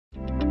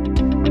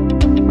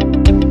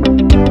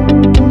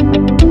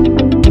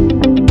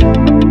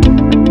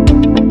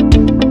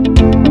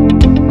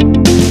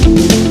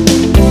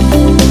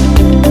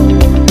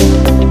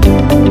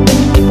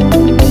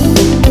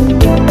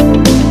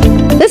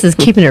This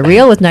is Keeping It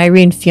Real with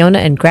Nyreen, Fiona,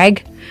 and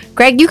Greg.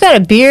 Greg, you got a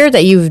beer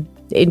that you've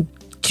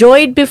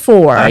enjoyed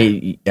before.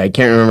 I can't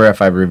remember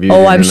if I've reviewed it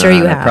Oh, or I'm sure not.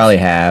 you have. I probably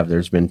have.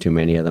 There's been too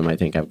many of them. I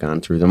think I've gone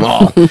through them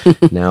all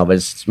now. But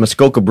it's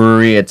Muskoka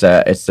Brewery. It's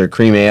their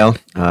cream ale.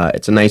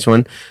 It's a nice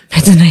one.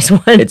 It's a nice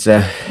one. It's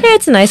a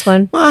It's a nice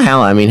one. well,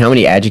 hell. I mean, how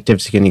many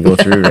adjectives can you go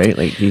through, right?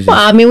 Like these. Well,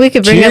 I mean, we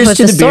could bring up Cheers with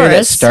to the beer that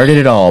thesaurus. started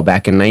it all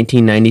back in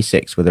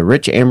 1996 with a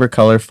rich amber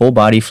color, full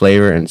body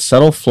flavor, and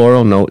subtle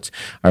floral notes.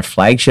 Our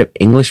flagship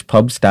English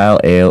pub style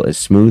ale is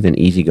smooth and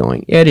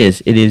easygoing. Yeah, it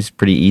is. It is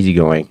pretty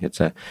easygoing. It's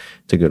a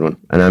good one,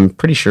 and I'm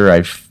pretty sure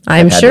I've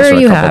had sure this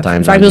one you a couple have. In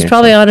times fact, on it was here,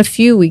 probably so. on a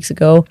few weeks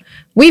ago.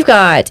 We've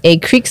got a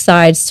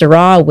Creekside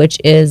Syrah, which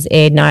is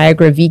a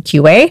Niagara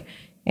VQA,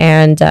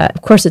 and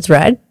of course it's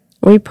red.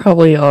 We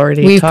probably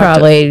already We've talked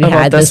probably about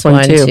had this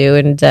one too,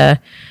 and there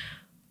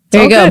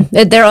you all go.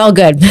 They're all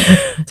good.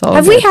 all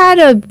Have we good. had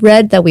a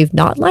red that we've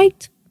not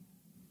liked?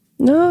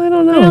 No, I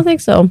don't know. I don't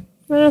think so.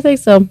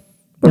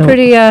 We're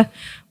pretty.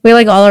 We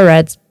like all our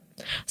reds.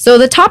 So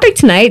the topic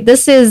tonight,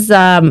 this is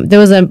there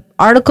was an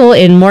article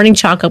in Morning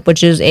Chalk Up,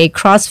 which is a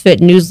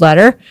CrossFit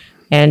newsletter,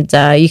 and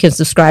you can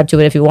subscribe to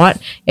it if you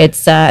want.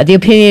 It's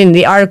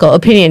the article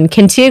opinion.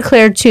 Can Tia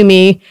Claire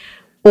Toomey,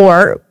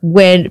 or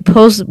when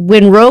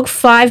Rogue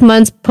 5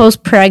 months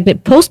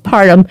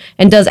postpartum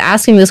and does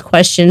asking this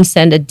question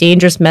send a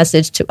dangerous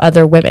message to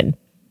other women?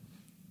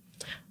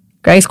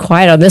 Greg's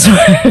quiet on this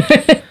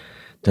one.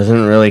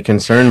 Doesn't really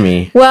concern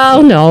me.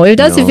 Well, no, it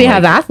does if you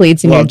have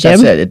athletes in your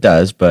gym. That's it. It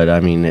does, but I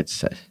mean,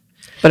 it's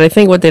But I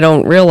think what they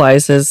don't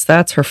realize is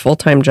that's her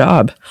full-time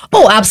job.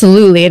 Oh,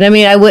 absolutely. And I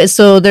mean, I would.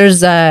 So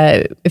there's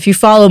if you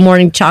follow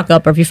Morning Chalk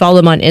Up or if you follow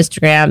them on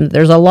Instagram,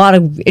 there's a lot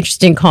of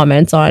interesting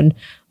comments on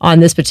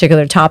this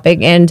particular topic.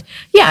 And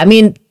yeah, I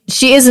mean,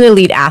 she is an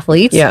elite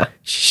athlete. Yeah.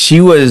 she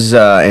was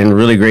in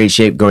really great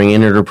shape going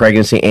into her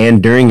pregnancy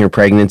and during her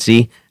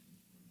pregnancy,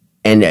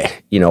 and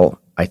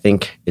I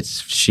think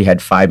she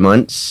had 5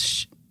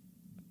 months,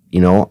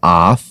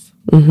 off.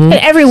 And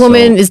every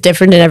woman is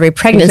different and every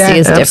pregnancy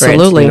is different.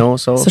 Absolutely.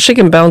 So she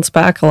can bounce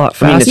back a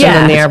lot I mean, faster it's-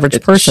 than the Yeah.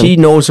 average person. She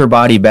knows her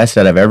body best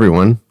out of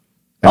everyone.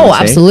 I Oh, would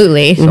say.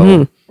 absolutely.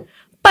 So,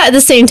 But at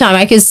the same time,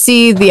 I could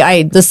see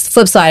the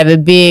flip side of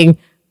it being,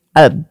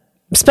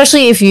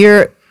 especially if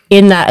you're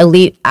in that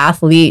elite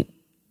athlete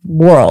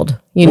world,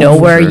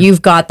 where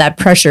you've got that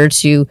pressure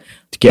to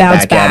get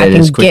bounce back at it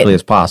and as quickly get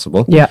as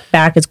possible. Yeah.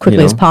 back as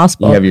quickly as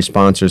possible. You have your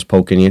sponsors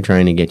poking you,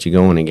 trying to get you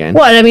going again.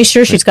 Well, and I mean,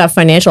 sure, she's got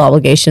financial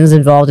obligations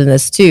involved in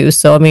this too.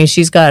 So, I mean,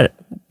 she's got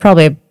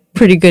probably a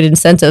pretty good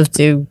incentive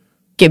to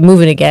get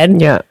moving again.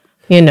 Yeah.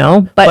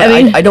 But But I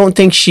mean, I don't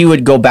think she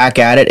would go back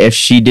at it if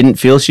she didn't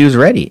feel she was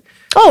ready.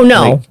 oh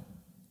no, like,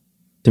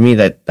 To me,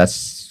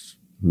 that's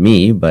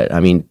me. But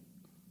I mean,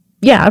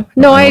 yeah,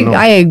 no, I don't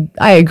know.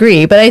 I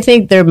agree, but I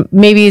think there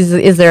maybe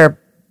is there,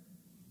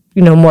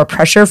 more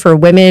pressure for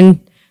women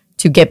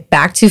to get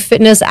back to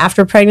fitness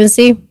after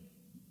pregnancy.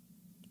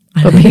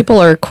 But people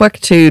are quick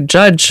to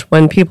judge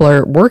when people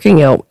are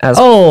working out as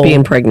Oh,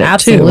 being pregnant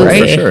absolutely. too,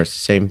 right? for sure, it's the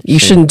same. You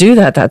shouldn't do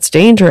that. That's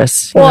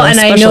dangerous. Well, and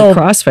I especially know-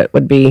 CrossFit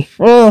would be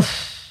Oh,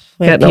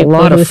 getting a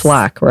lot of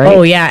flack, right?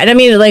 Oh yeah, and I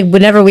mean, like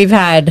whenever we've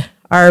had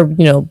our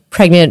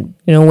pregnant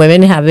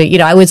women have it,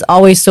 I was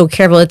always so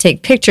careful to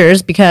take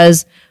pictures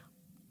because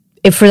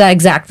if for that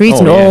exact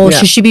reason, Oh, yeah.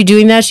 she should be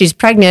doing that. She's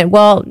pregnant.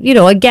 Well,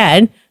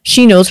 again,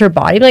 she knows her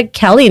body. Like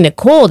Kelly and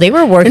Nicole, they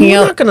were And working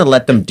we're out. not going to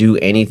let them do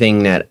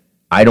anything that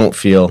I don't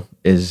feel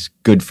is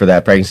good for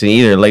that pregnancy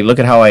either. Like, look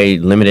at how I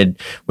limited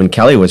when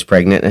Kelly was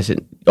pregnant. I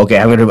said, okay,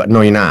 I'm going to,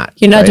 no, you're not.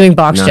 You're not right? doing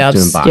box Not jumps.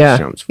 doing box Yeah.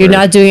 jumps. You're We're-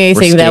 not doing we're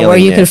anything that where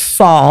scaling you could this.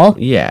 fall.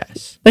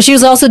 Yes. But she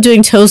was also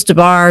doing toes to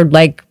bar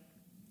like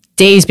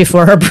days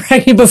before her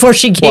before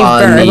she gave Well,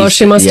 birth. and Although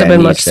she must have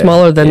been much Nisha,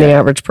 smaller than the yeah.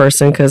 average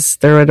person, because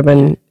there would have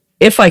been,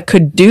 if I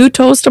could do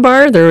toast to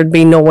bar, there would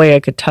be no way I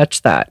could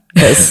touch that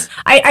because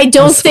I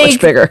don't so much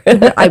think bigger.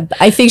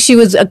 I think she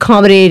was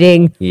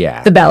accommodating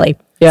Yeah. the belly.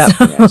 Yeah.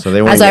 Yeah, so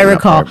they weren't as I getting up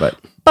recall. there,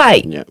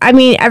 But Yeah. I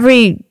mean,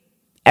 every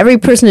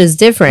person is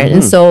different,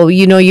 and so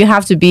you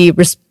have to be.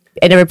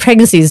 And every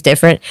pregnancy is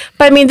different.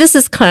 But I mean, this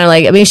is kind of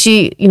like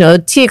she,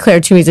 Tia Claire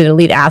Toomey is an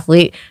elite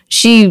athlete.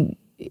 She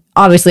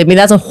obviously, I mean,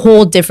 that's a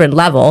whole different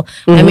level.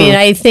 I mean,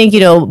 I think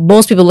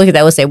most people look at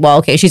that and say, well,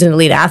 okay, she's an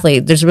elite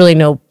athlete. There's really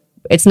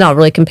it's not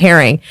really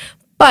comparing.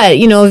 But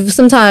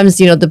sometimes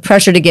the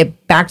pressure to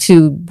get back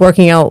to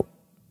working out,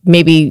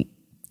 maybe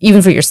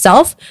even for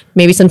yourself,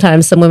 maybe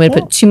sometimes some women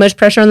put too much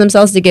pressure on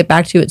themselves to get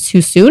back to it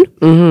too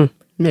soon.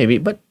 Maybe,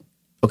 but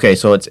okay.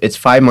 So it's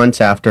 5 months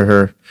after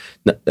her.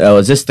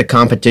 Is this the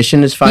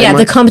competition? Is 5 Yeah,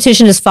 months? the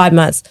competition is 5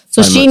 months.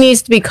 So she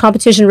needs to be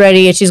competition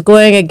ready, and she's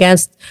going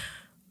against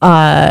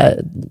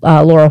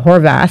Laura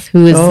Horvath,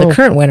 who is the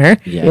current winner.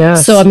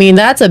 Yes. So, I mean,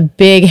 that's a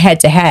big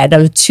head-to-head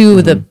of two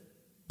of the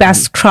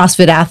best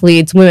CrossFit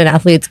athletes, women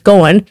athletes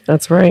going.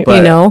 That's right.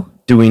 But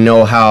do we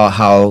know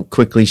how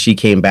quickly she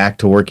came back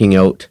to working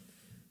out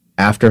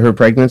after her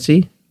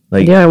pregnancy?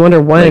 Like, Yeah, I wonder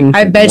when.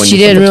 I bet when she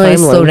you said didn't the really timeline.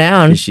 slow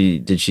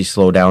down. did she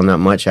slow down that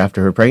much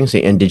after her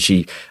pregnancy? And did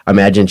she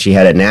imagine she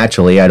had it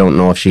naturally? I don't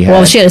know if she had.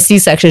 Well, if she had a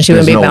C-section, she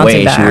there's wouldn't be no bouncing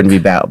way back. she wouldn't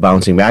be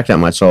bouncing back that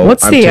much. So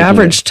What's I'm the taking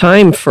average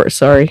time for?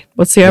 Sorry,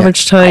 what's the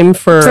average time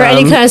for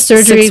any kind of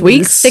surgery, 6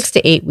 weeks? 6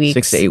 to 8 weeks.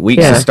 6 to 8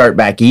 weeks Yeah. to start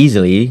back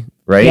easily,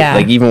 right? Yeah.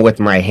 Like even with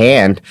my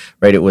hand,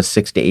 right? It was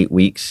 6 to 8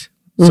 weeks.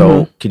 Mm-hmm.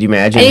 So could you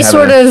imagine Any having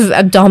sort of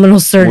abdominal where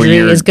surgery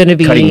you're is going to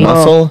be cutting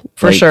muscle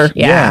for Like, sure.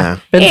 Yeah,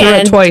 Been through it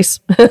And- twice.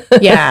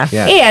 yeah.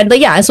 Yeah. And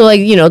like, yeah, so like,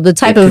 you know, the it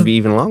type could of, be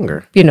even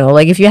longer. you know,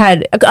 like if you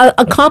had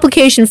a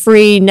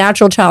complication-free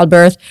natural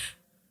childbirth,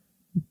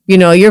 you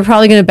know, you're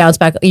probably going to bounce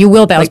back. You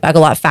will bounce back a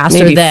lot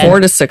faster Maybe than 4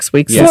 to 6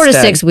 weeks. 4 to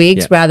instead. 6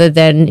 weeks Yeah. rather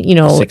than, you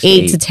know, 6 to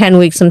 8 to 8. 10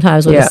 weeks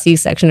sometimes with Yeah. a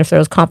C-section if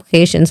there's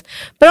complications.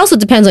 But it also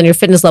depends on your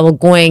fitness level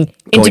going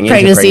into into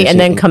pregnancy and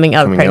then pregnancy, coming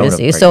out of coming out of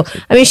pregnancy. So,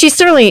 pregnancy. I mean, she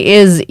certainly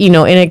is, you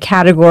know, in a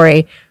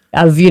category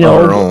of, you know,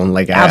 On her own,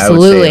 like I would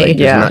absolutely. say, like,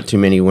 there's Yeah. not too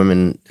many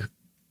women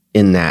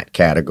in that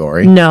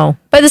category. No.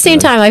 But at the same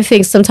time, I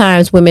think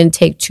sometimes women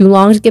take too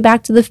long to get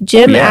back to the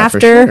gym yeah, for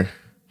after sure.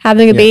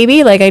 having a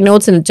baby. Like I know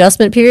it's an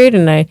adjustment period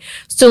and I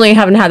certainly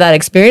haven't had that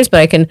experience, but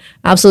I can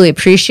absolutely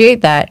appreciate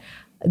that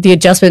the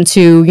adjustment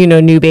to, you know,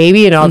 new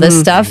baby and all this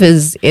stuff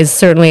is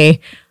certainly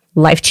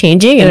life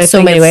changing in I so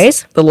think many it's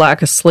ways. The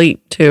lack of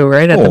sleep too,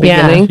 right at the Oh,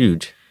 yeah. beginning.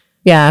 Huge.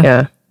 Yeah.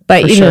 Yeah.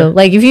 But for you sure. know,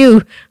 like if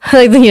you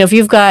like you know, if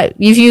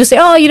you say,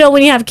 oh, you know,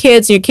 when you have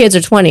kids, your kids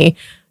are 20,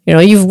 you know,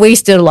 you've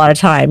wasted a lot of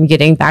time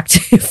getting back to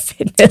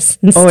fitness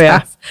and Oh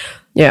stuff.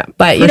 yeah. Yeah.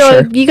 But for you know,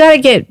 sure. you gotta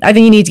get I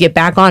think you need to get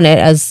back on it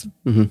as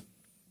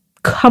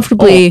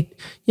comfortably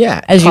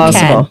Yeah, as you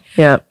possible. can.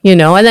 Yeah. You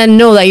know, and then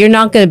know that you're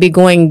not gonna be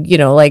going, you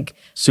know, like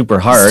super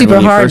hard Super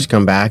when you hard. first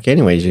come back.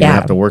 Anyways, you're Yeah. gonna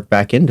have to work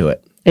back into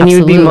it. And you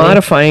would be Absolutely.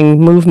 modifying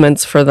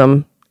movements for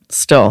them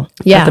still.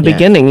 Yeah. At the Yeah.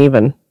 beginning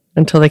even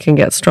until they can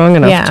get strong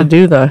enough Yeah. to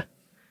do the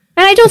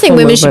and I don't think full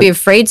women should be movement.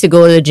 afraid to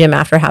go to the gym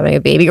after having a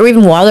baby or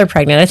even while they're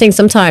pregnant. I think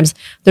sometimes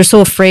they're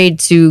so afraid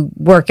to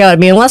work out. I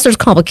mean, unless there's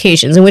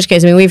complications, in which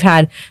case, I mean, we've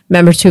had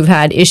members who've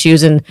had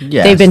issues and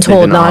Yes, they've been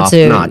told not off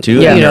to, not to,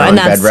 you and know, they're and on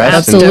that's bed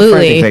rest and absolutely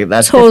different things.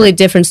 That's totally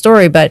different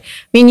story. But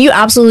I mean, you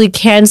absolutely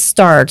can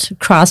start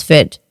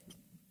CrossFit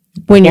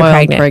when you're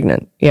while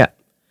pregnant. Yeah.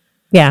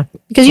 Yeah.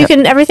 Because you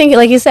can, everything,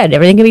 like you said,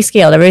 everything can be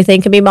scaled,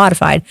 everything can be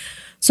modified.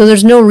 So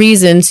there's no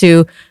reason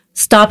to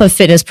stop a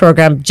fitness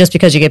program just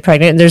because you get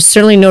pregnant. And there's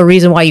certainly no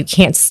reason why you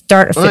can't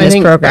start a Well, I fitness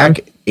think program.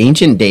 back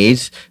ancient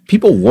days,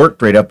 people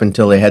worked right up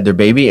until they had their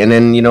baby, and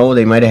then you know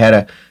they might have had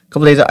a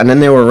couple days, and then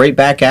they were right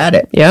back at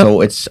it. Yeah. So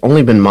it's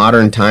only been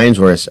modern times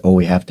where it's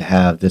we have to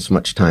have this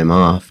much time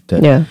off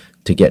Yeah.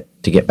 to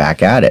get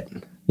back at it.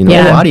 You know,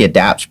 Yeah. the body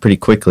adapts pretty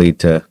quickly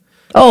to.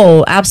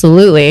 Oh,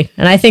 absolutely.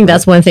 And I think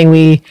that's one thing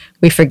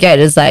we forget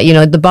is that, you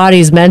know, the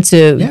body's meant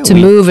to we-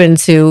 move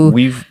into,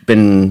 We've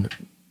been,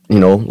 you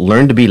know,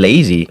 learn to be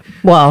lazy.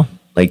 well,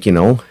 Like you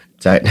know,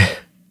 it's that.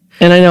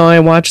 And I know I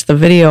watched the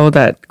video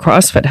that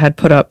CrossFit had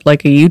put up,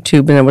 like a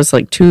YouTube, and it was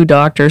like 2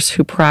 doctors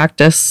who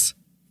practice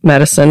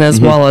medicine as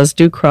well as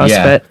do CrossFit.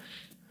 Yeah.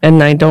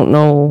 And I don't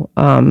know,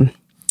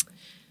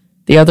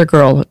 the other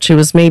girl, she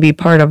was maybe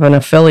part of an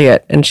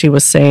affiliate, and she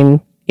was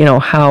saying, you know,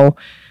 how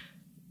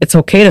it's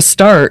okay to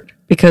start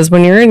because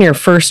when you're in your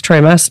first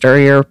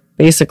trimester, you're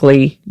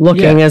basically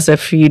looking Yeah. as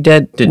if you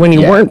did when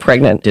you yeah. weren't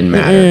pregnant. Didn't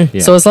matter.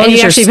 Yeah. So as long and as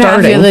you you're actually have to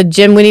starting, go to the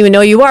gym when you even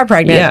know you are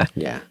pregnant. yeah.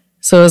 yeah.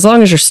 So as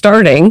long as you're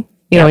starting,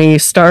 you know, you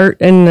start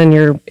and then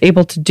you're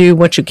able to do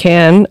what you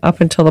can up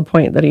until the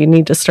point that you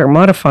need to start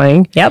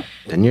modifying, Yep.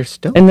 Then you're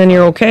still. and then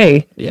you're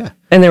okay. yeah.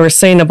 And they were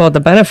saying about the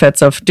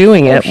benefits of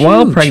doing it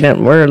while huge.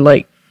 pregnant, where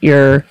like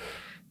your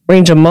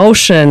range of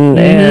motion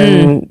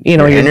and you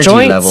know Your your energy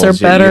joints levels, are you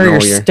better, know,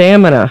 your your-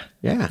 stamina.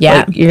 Yeah.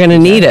 Yeah. Like, you're gonna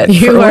need it.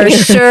 You for are when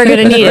you're- sure going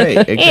to need it.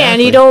 Right, And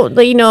exactly. you don't,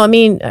 like, you know, I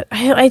mean,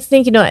 I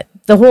think, you know,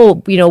 the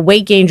whole, you know,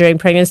 weight gain during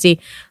pregnancy,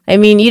 I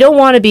mean, you don't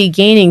want to be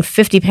gaining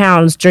 50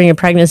 pounds during your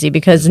pregnancy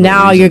because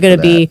now reason you're going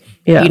for to be,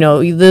 Yeah. you know,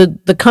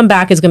 the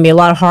comeback is going to be a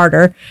lot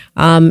harder.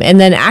 And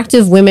then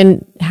active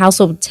women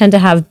also tend to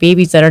have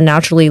babies that are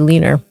naturally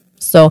leaner.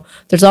 So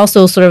there's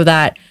also sort of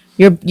that,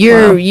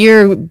 you're,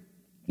 you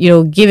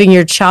know, giving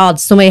your child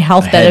so many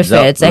health heads up,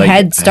 benefits, like, a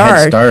head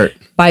start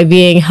by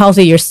being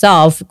healthy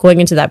yourself going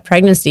into that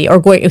pregnancy or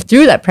going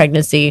through that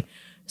pregnancy.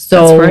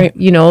 So, That's right.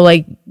 you know,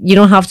 like you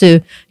don't have to, you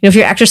know, if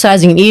you're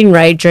exercising and eating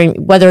right during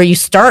whether you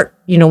start,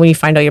 you know, when you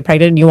find out you're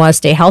pregnant and you want to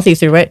stay healthy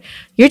through it,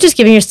 you're just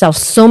giving yourself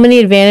so many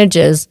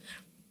advantages,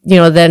 you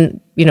know,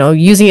 than, you know,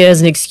 using it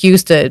as an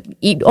excuse to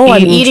eat. Oh,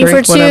 I'm Eat and eating for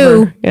drink 2.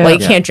 whatever. Yeah. Well, you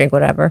can't drink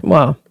whatever.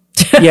 Wow.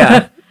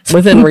 Yeah.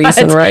 Within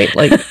reason, right?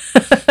 Like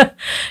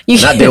You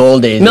Not the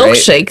old days. right?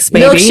 milkshakes,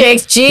 maybe.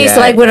 milkshakes. Geez, Yeah.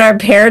 like when our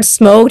parents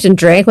smoked and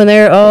drank when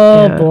they're,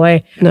 oh Yeah.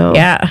 boy. No.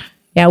 Yeah.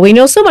 Yeah. We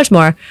know so much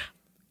more.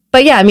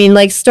 But yeah, I mean,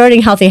 like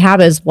starting healthy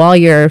habits while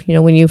you're, you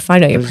know, when you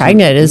find out you're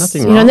pregnant is,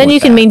 nothing you know, wrong and then with you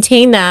can that.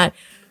 maintain that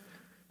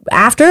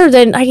after,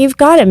 then like, you've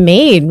got it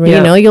made. You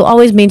Yeah. know, you'll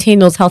always maintain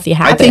those healthy I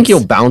habits. think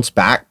you'll bounce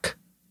back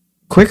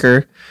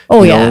quicker.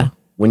 Oh, you know, yeah.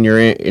 when you're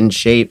in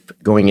shape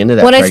going into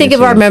that. When I think of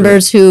pregnancy our and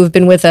members who've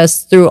been with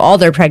us through all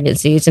their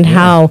pregnancies and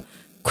how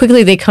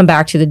quickly they come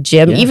back to the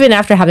gym, even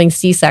after having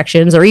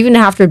C-sections or even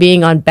after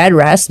being on bed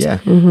rest. Yeah.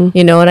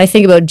 You know, and I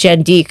think about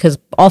Jen D because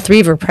all 3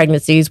 of her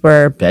pregnancies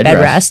were bed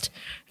rest.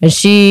 And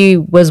she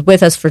was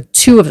with us for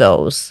 2 of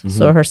those.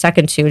 So her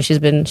second 2,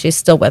 and she's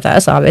still with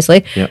us,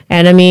 obviously. Yep.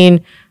 And I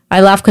mean, I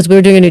laughed because we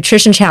were doing a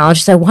nutrition challenge.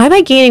 She said, "Why am I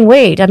gaining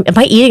weight? Am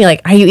I eating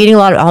are you eating a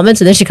lot of almonds?"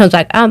 And then she comes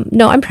back,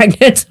 "No, I'm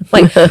pregnant." I'm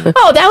like,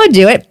 "Oh, that would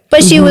do it."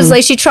 But she was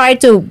like, she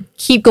tried to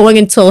keep going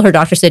until her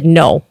doctor said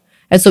no.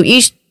 And so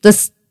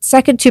the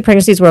second 2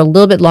 pregnancies were a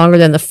little bit longer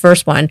than the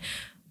first one,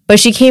 but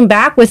she came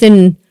back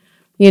within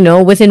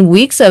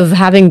weeks of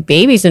having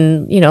babies,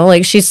 and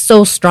she's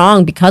so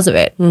strong because of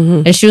it,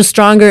 and she was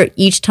stronger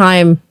each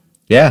time.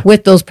 Yeah.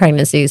 With those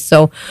pregnancies,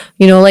 so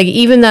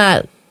even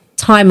that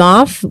time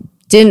off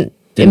didn't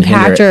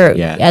impact her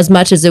as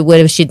much as it would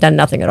if she'd done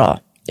nothing at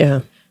all.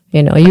 Yeah.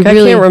 You I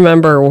can't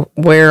remember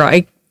where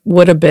I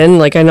would have been.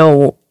 Like, I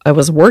know I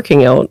was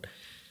working out,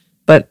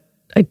 but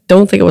I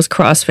don't think it was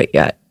CrossFit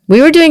yet.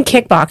 We were doing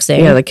kickboxing.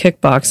 Yeah, the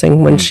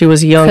kickboxing when she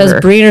was younger.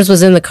 Because Breeners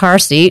was in the car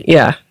seat.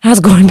 Yeah. I was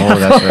going back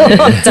that's a right.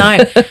 long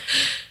time.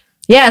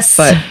 Yes.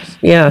 But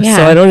yeah,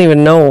 so I don't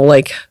even know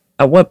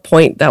at what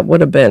point that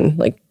would have been.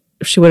 Like,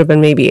 if she would have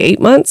been maybe 8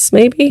 months,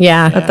 maybe.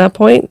 Yeah. At that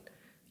point.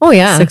 Oh,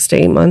 yeah. 6 to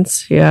 8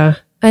 months. Yeah.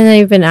 And then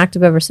you've been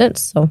active ever since.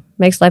 So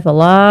makes life a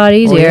lot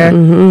easier.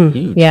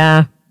 Huge.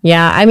 Yeah.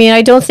 Yeah. I mean,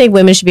 I don't think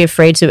women should be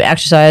afraid to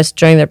exercise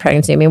during their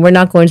pregnancy. I mean, we're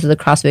not going to the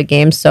CrossFit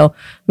Games. So,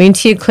 I mean,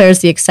 Tia Claire's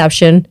the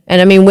exception. And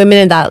I mean, women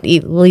in that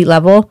elite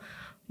level,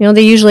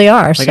 they usually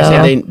are. Like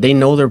I say, they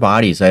know their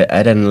bodies.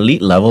 At an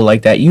elite level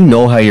like that, you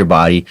know how your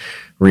body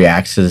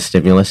reacts to the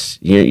stimulus.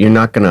 You're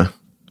not going to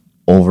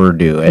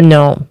overdo it.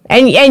 No.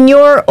 And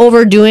your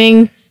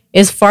overdoing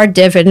is far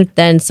different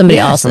than somebody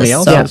else's. Somebody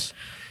else So, is.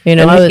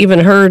 And even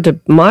her to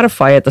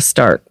modify at the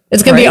start.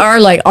 it's going to be our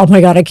oh my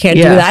God, I can't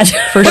do that.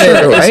 For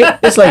sure, right?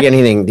 It's like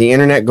anything. The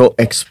internet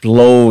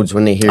explodes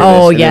when they hear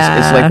Oh, this. And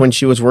yeah. It's like when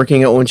she was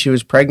working out when she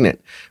was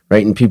pregnant,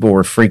 right? And people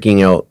were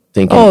freaking out,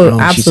 thinking, Oh,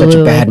 she's such a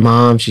absolutely. bad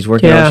mom. She's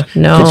working Yeah. out.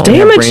 No. Kid's gonna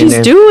Damn have it, brain she's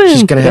damage. doing.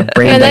 She's going to have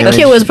brain And that damage.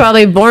 kid was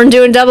probably born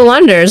doing double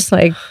unders.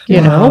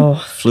 Oh,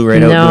 Flew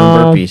right out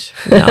No. doing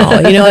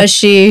burpees. No, as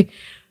she,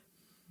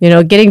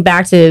 getting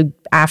back to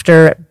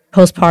after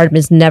postpartum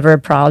is never a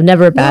problem,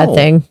 never a bad No.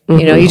 thing.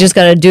 You just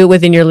got to do it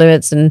within your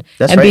limits and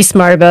That's be right.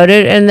 smart about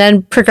it, and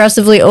then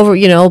progressively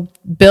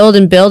build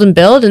and build and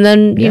build, and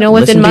then within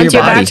Listen to months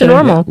your you're back body. to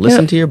normal.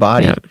 Listen to your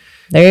body.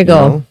 There you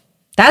go. know?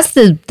 That's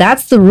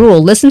the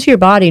rule. Listen to your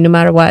body no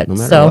matter what. No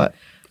matter so, what.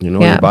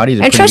 Your body's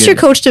a and pretty trust your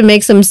good- coach to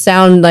make some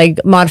sound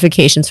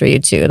modifications for you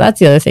too.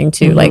 That's the other thing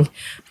too.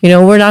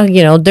 We're not.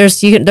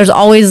 There's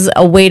always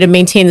a way to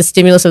maintain the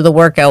stimulus of the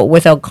workout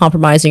without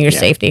compromising your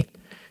safety.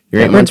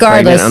 You're 8 months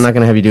pregnant. regardless. I'm not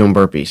going to have you doing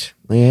burpees.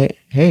 Like,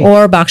 hey.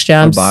 Or box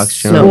jumps.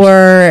 box jumps.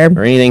 Or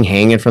or anything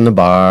hanging from the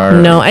bar.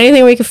 no,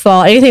 anything where you could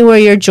fall, anything where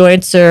your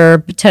joints are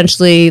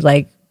potentially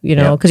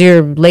because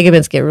your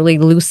ligaments get really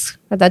loose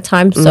at that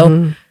time.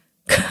 So,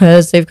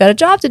 because they've got a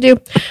job to do.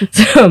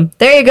 So,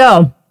 there you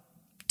go.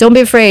 Don't be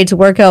afraid to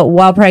work out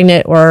while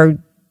pregnant or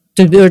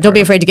don't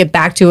be afraid to get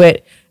back to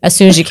it as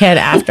soon as you can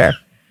after.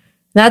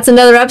 That's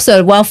another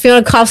episode while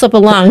Fiona coughs up a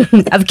lung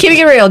of Keeping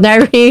It Real,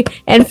 Nairi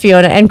and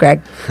Fiona and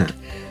Greg.